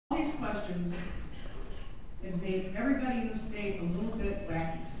questions have made everybody in the state a little bit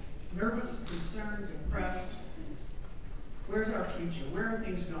wacky. Nervous, concerned, depressed. Where's our future? Where are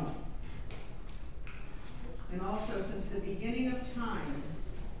things going? And also, since the beginning of time,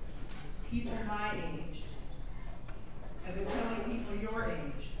 people my age have been telling people your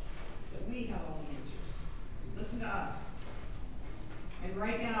age that we have all the answers. Listen to us. And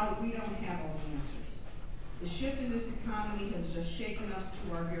right now, we don't have all the answers. The shift in this economy has just shaken us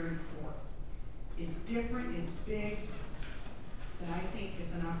to our very core. It's different, it's big, and I think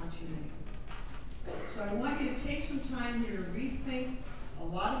it's an opportunity. So I want you to take some time here to rethink a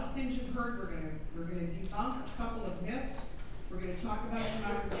lot of the things you've heard. We're going to debunk a couple of myths. We're going to talk about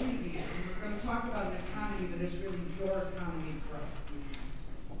some opportunities, and we're going to talk about an economy that is really your economy to grow.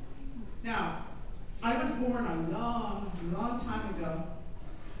 Now, I was born a long time ago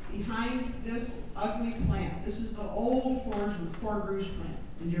behind this ugly plant. This is the old Ford Rouge plant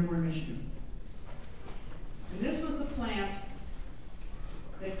in Dearborn, Michigan. And this was the plant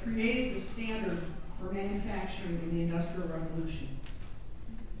that created the standard for manufacturing in the Industrial Revolution.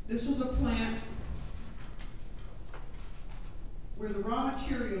 This was a plant where the raw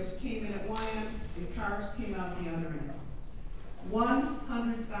materials came in at one end and cars came out the other end.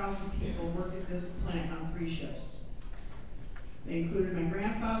 100,000 people worked at this plant on 3 shifts. They included my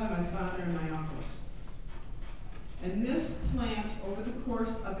grandfather, my father, and my uncles. And this plant, over the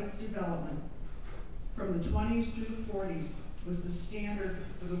course of its development, from the 20s through the 40s, was the standard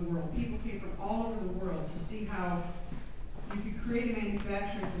for the world. People came from all over the world to see how you could create a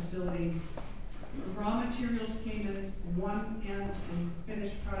manufacturing facility. The raw materials came in one end and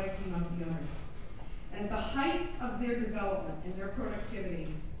finished product came out the other. And at the height of their development and their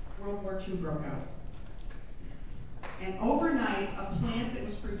productivity, World War II broke out. And overnight, a plant that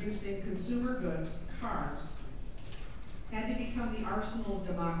was producing consumer goods, cars, had to become the arsenal of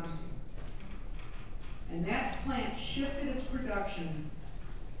democracy. And that plant shifted its production,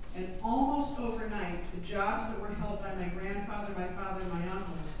 and almost overnight, the jobs that were held by my grandfather, my father, and my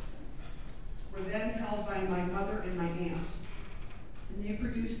uncles were then held by my mother and my aunts. And they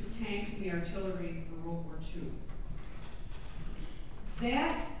produced the tanks and the artillery for World War II.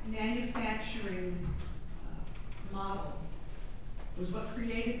 That manufacturing model was what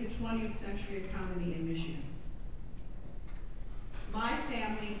created the 20th century economy in Michigan. My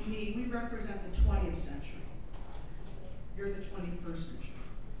family, me, we represent the 20th century. You're the 21st century.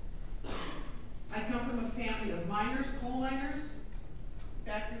 I come from a family of miners, coal miners,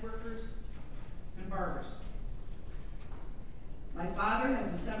 factory workers, and barbers. My father has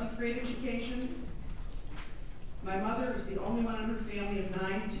a 7th grade education. My mother is the only one in her family of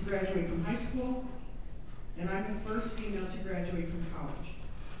 9 to graduate from high school, and I'm the first female to graduate from college.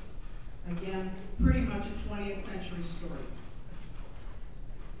 Again, pretty much a 20th century story.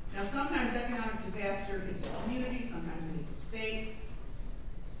 Now, sometimes economic disaster hits a community, sometimes it hits a state.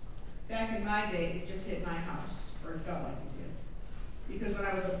 Back in my day, it just hit my house, or it felt like it did. Because when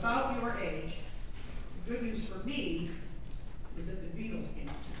I was about your age, the good news for me was that the Beatles came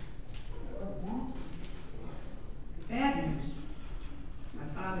out. The bad news,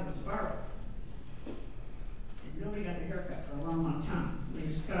 my father was a barber. And nobody got a haircut for a long time. They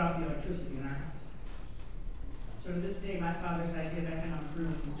just cut off the electricity in our house. So to this day, my father's idea of economic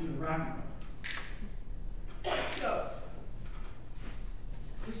growth was due to rock and roll. So,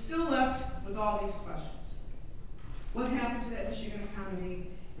 we're still left with all these questions. What happened to that Michigan economy?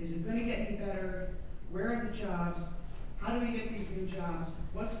 Is it going to get any better? Where are the jobs? How do we get these new jobs?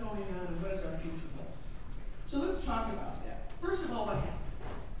 What's going on, and what does our future hold? So let's talk about that. First of all, what happened?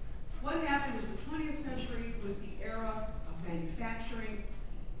 What happened was the 20th century was the era of manufacturing.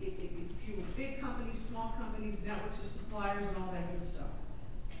 It fueled big companies, small companies, networks of suppliers, and all that good stuff.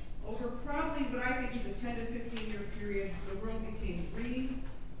 Over probably what I think is a 10 to 15 year period, the world became green,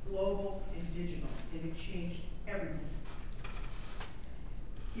 global, and digital, and it changed everything.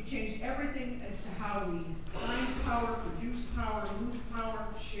 It changed everything as to how we find power, produce power, move power,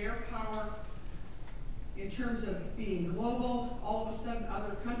 share power. In terms of being global, all of a sudden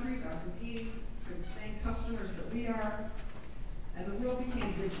other countries are competing for the same customers that we are. And the world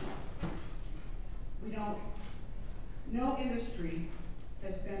became digital. No industry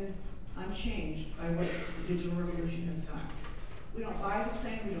has been unchanged by what the digital revolution has done. We don't buy the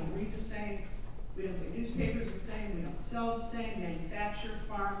same, we don't read the same, we don't get newspapers the same, we don't sell the same, manufacture,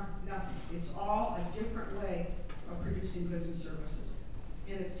 farm, nothing. It's all a different way of producing goods and services.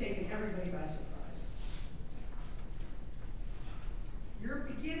 And it's taken everybody by surprise. You're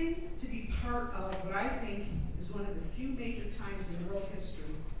beginning to be part of what I think is one of the few major times in world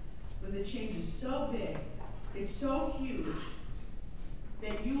history when the change is so big, it's so huge,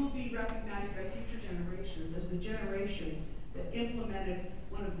 that you will be be recognized by future generations as the generation that implemented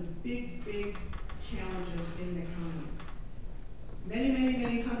one of the big, big challenges in the economy. Many, many,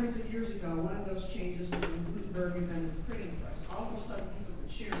 many hundreds of years ago, one of those changes was when Gutenberg invented the printing press. All of a sudden, people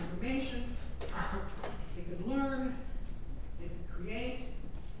could share information, they could learn, they could create.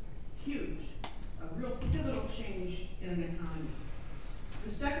 Huge, a real pivotal change in an economy.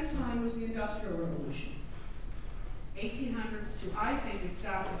 The second time was the Industrial Revolution. 1800s to, I think it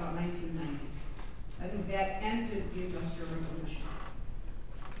stopped about 1990. I think that ended the Industrial Revolution.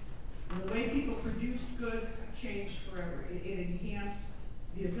 And the way people produced goods changed forever. It enhanced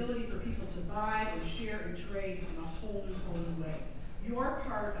the ability for people to buy and share and trade in a whole new way. You're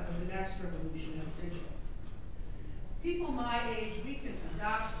part of the next revolution that's digital. People my age, we can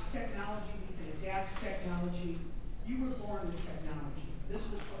adopt technology, we can adapt to technology. You were born with technology.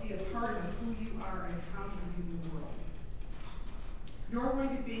 This will be a part of who you are and how you view the world. You're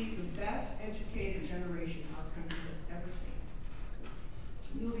going to be the best educated generation our country has ever seen.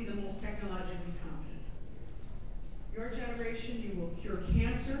 You'll be the most technologically competent. Your generation, you will cure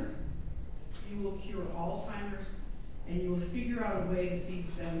cancer, you will cure Alzheimer's, and you will figure out a way to feed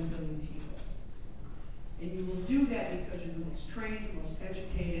 7 billion people. And you will do that because you're the most trained, the most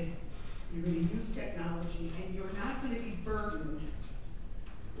educated, you're going to use technology, and you're not going to be burdened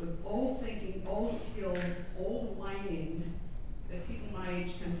with old thinking, old skills, old whining that people my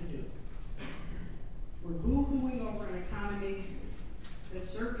age tend to do. We're boo-hooing over an economy that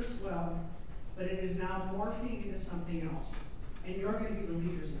served us well, but it is now morphing into something else. And you're going to be the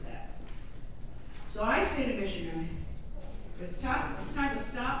leaders of that. So I say to Michigan, it's time to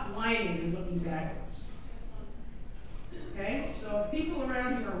stop whining and looking backwards. Okay? So if people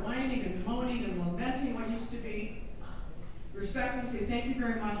around you are whining and moaning and lamenting what used to be, respectfully say thank you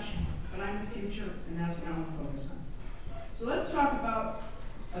very much, but I'm the future, and that's what I want to focus on. So let's talk about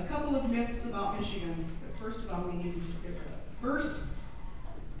a couple of myths about Michigan that first of all we need to just get rid of. First,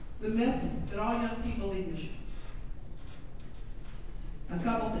 the myth that all young people leave Michigan. A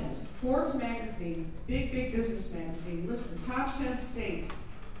couple things. Forbes magazine, big business magazine, lists the top 10 states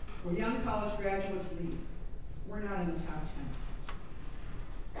where young college graduates leave. We're not in the top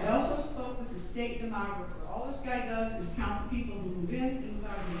 10. I also spoke with the state demographer. All this guy does is count the people who move in and move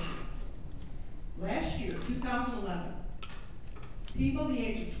out of Michigan. Last year, 2011, people the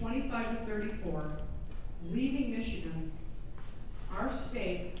age of 25 to 34 leaving Michigan, our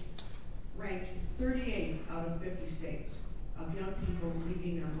state ranked 38 out of 50 states of young people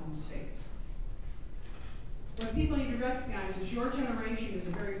leaving their home states. What people need to recognize is your generation is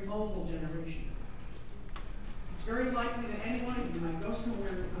a very mobile generation. It's very likely that any one of you might go somewhere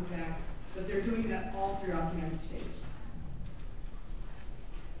and come back, but they're doing that all throughout the United States.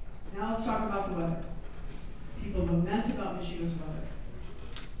 Now let's talk about the weather. People lament about Michigan's weather.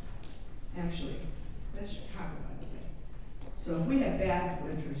 Actually, that's Chicago, by the way. So if we have bad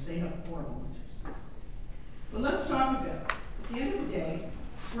winters, they have horrible winters. But let's talk a bit. At the end of the day,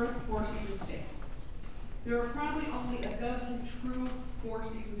 we're a four-season state. There are probably only a dozen true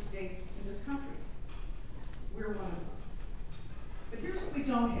four-season states in this country. We're one of them. But here's what we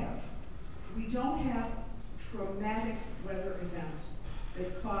don't have. We don't have traumatic weather events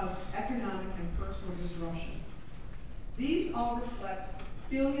that cause economic and personal disruption. These all reflect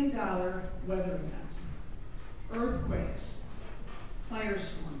billion-dollar weather events. Earthquakes,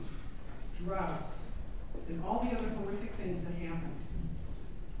 firestorms, droughts, and all the other horrific things that happen.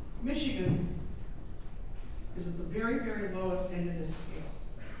 Michigan is at the very, very lowest end of this scale.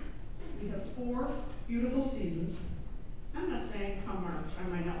 We have 4 beautiful seasons. I'm not saying come March, I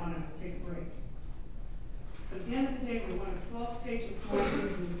might not want to take a break. But at the end of the day, we're one of 12 states with 4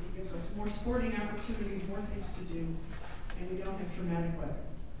 seasons. It gives us more sporting opportunities, more things to do, and we don't have traumatic weather.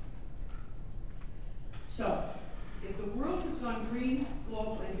 So, if the world has gone green,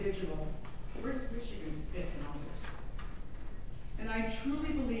 global, and digital, where does Michigan fit in all this? And I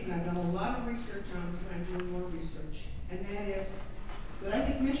truly believe, and I've done a lot of research on this, and I'm doing more research, and that is that I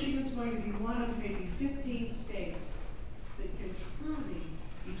think Michigan's going to be one of maybe 15 states that can truly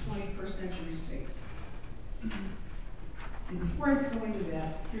be 21st century states. And before I go into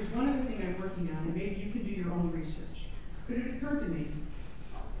that, here's one other thing I'm working on, and maybe you can do your own research. But it occurred to me,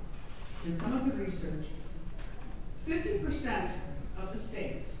 in some of the research, 50% of the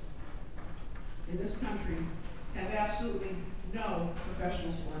states in this country have absolutely no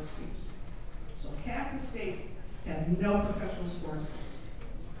professional sports teams. So half the states have no professional sports teams.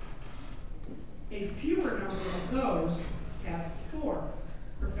 A fewer number of those have 4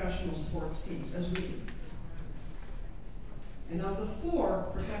 professional sports teams, as we do. And of the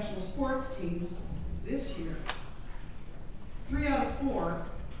 4 professional sports teams this year, 3 out of 4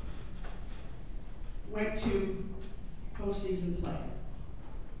 went to postseason play.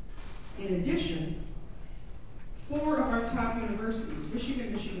 In addition, 4 of our top universities,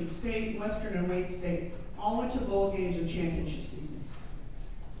 Michigan, Michigan State, Western, and Wayne State, all went to bowl games or championship seasons.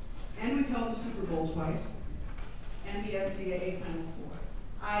 And we've held the Super Bowl twice, and the NCAA Final Four.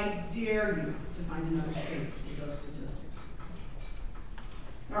 I dare you to find another state with those statistics.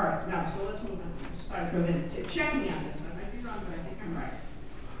 All right, now, so let's move on. Just thought for a minute. Check me on this. I might be wrong, but I think I'm right.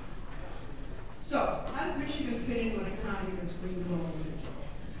 So, how does Michigan fit into an economy that's green, global, and digital?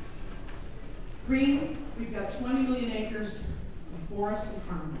 Green, we've got 20 million acres of forests and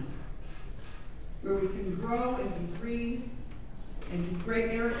farmland, where we can grow and be green and do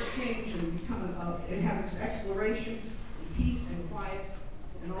great air exchange and become and have exploration, and peace and quiet,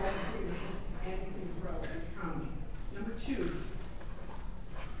 and all these things, and we can grow an economy. Number 2,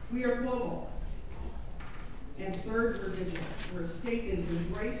 we are global. And third, we're digital. We're a state that is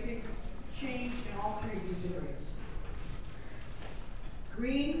embracing change in all 3 of these areas.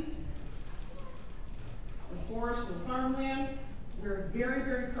 Green, the forest and farmland, we're very,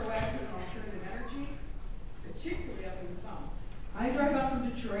 very proactive in alternative energy, particularly up in the thumb. I drive up from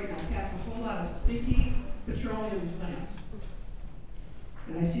Detroit and I pass a whole lot of sticky petroleum plants.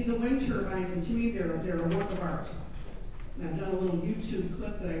 And I see the wind turbines, and to me they're a work of art. And I've done a little YouTube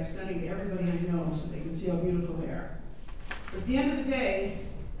clip that I'm sending to everybody I know so they can see how beautiful they are. But at the end of the day,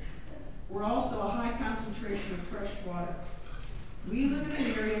 we're also a high concentration of fresh water. We live in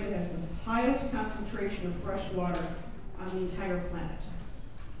an area that has the highest concentration of fresh water on the entire planet.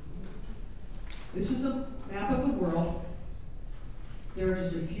 This is a map of the world. There are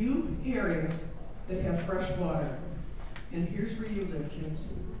just a few areas that have fresh water. And here's where you live,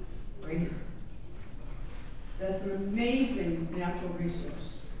 kids, right here. That's an amazing natural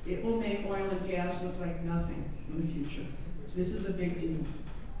resource. It will make oil and gas look like nothing in the future. This is a big deal.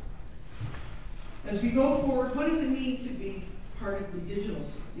 As we go forward, what does it mean to be part of the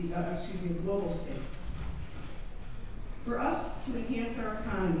global state? For us to enhance our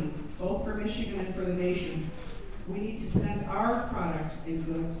economy, both for Michigan and for the nation, we need to send our products and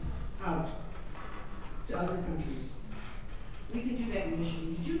goods out to other countries. We can do that in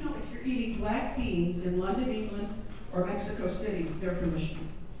Michigan. Did you know if you're eating black beans in London, England, or Mexico City, they're from Michigan?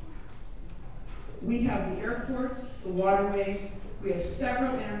 We have the airports, the waterways, we have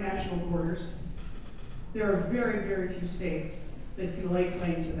several international borders. There are very, very few states that can lay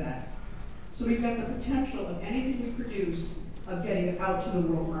claim to that. So we've got the potential of anything we produce of getting it out to the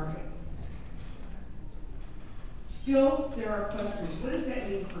world market. Still, there are questions. What does that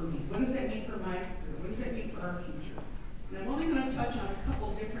mean for me? What does that mean for my career? What does that mean for our future? And I'm only going to touch on a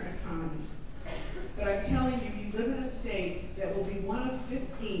couple different economies. But I'm telling you, you live in a state that will be one of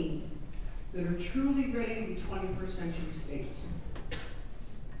 15 that are truly ready to be 21st century states.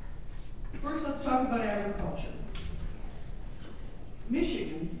 First, let's talk about agriculture.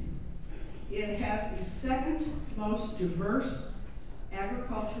 Michigan, it has the second most diverse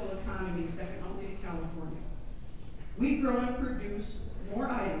agricultural economy, second only to California. We grow and produce more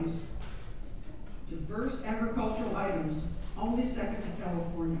items, diverse agricultural items, only second to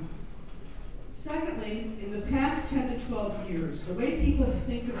California. Secondly, in the past 10 to 12 years, the way people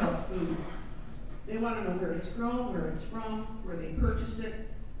think about food, they want to know where it's grown, where it's from, where they purchase it,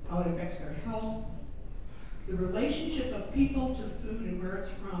 how it affects their health. The relationship of people to food and where it's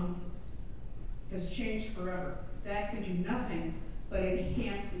from has changed forever. That can do nothing but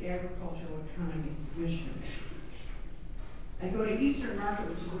enhance the agricultural economy of Michigan. I go to Eastern Market,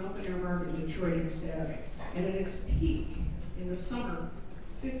 which is an open-air market in Detroit every Saturday, and at its peak in the summer,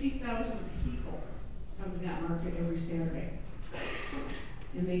 50,000 people come to that market every Saturday.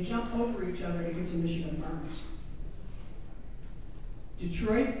 And they jump over each other to get to Michigan farmers.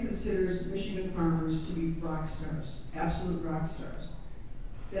 Detroit considers Michigan farmers to be rock stars, absolute rock stars.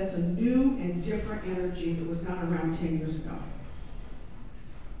 That's a new and different energy that was not around 10 years ago.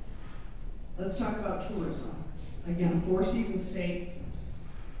 Let's talk about tourism. Again, a four-season state.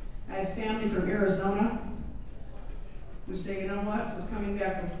 I have family from Arizona who say, you know what, we're coming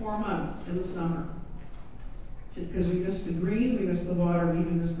back for 4 months in the summer because we miss the green, we miss the water, we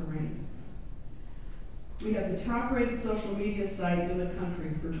even miss the rain. We have the top-rated social media site in the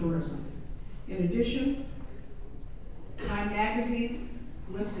country for tourism. In addition, Time Magazine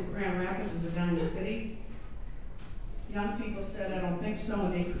listed Grand Rapids as a diamond city. Young people said, I don't think so,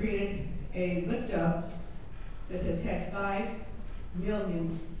 and they created a lift-up that has had 5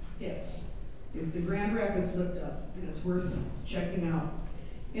 million hits. It's the Grand Rapids lift-up, and it's worth checking out.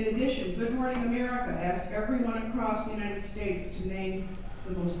 In addition, Good Morning America asked everyone across the United States to name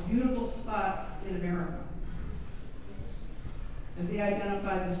the most beautiful spot in America. And they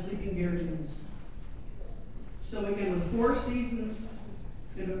identified the Sleeping Bear Dunes. So again, with 4 seasons,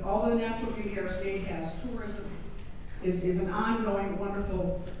 and with all the natural beauty our state has, tourism is an ongoing,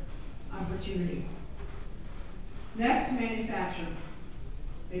 wonderful opportunity. Next, manufacturing.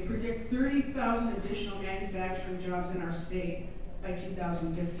 They predict 30,000 additional manufacturing jobs in our state by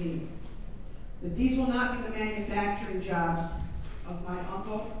 2015. But these will not be the manufacturing jobs of my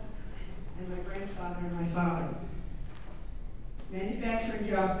uncle and my grandfather and my father. Manufacturing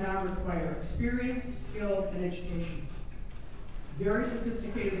jobs now require experience, skill, and education. Very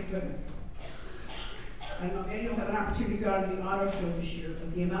sophisticated equipment. I don't know if any of you will have an opportunity to go out to the auto show this year,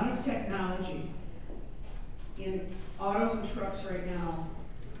 but the amount of technology in autos and trucks right now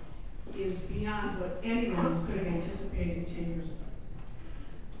is beyond what anyone could have anticipated 10 years ago.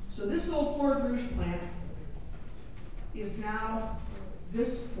 So this old Ford Rouge plant is now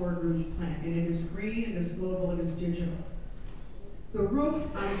this Ford Rouge plant, and it is green, it is global, it is digital. The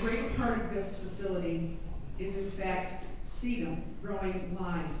roof on a great part of this facility is in fact sedum growing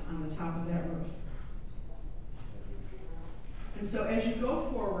live on the top of that roof. And so as you go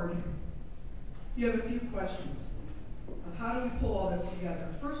forward, you have a few questions of how do we pull all this together.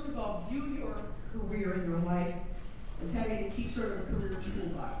 First of all, view your career in your life as having to keep sort of a career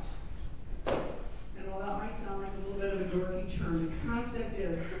toolbox. And while that might sound like a little bit of a dorky term, the concept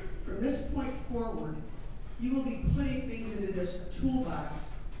is, from this point forward, you will be putting things into this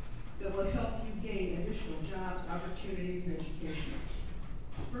toolbox that will help you gain additional jobs, opportunities, and education.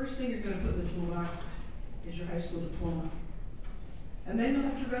 The first thing you're going to put in the toolbox is your high school diploma. And then you'll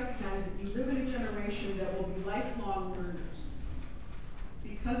have to recognize that you live in a generation that will be lifelong learners.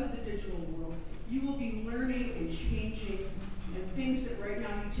 Because of the digital world, you will be learning and changing, and things that right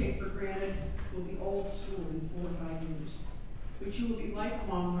now you take for granted will be old school in 4 or 5 years. But you will be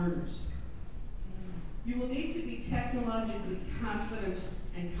lifelong learners. You will need to be technologically confident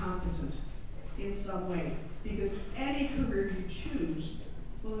and competent in some way, because any career you choose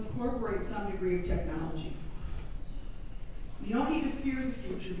will incorporate some degree of technology. You don't need to fear the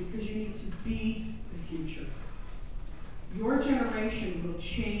future because you need to be the future. Your generation will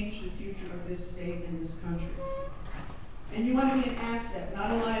change the future of this state and this country. And you want to be an asset,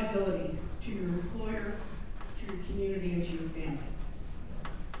 not a liability, to your employer, to your community, and to your family.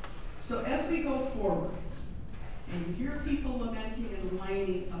 So as we go forward, and you hear people lamenting and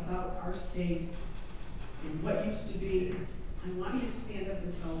whining about our state and what used to be, I want you to stand up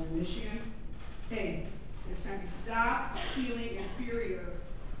and tell them, Michigan, hey, it's time to stop feeling inferior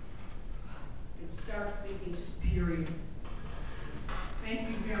and start thinking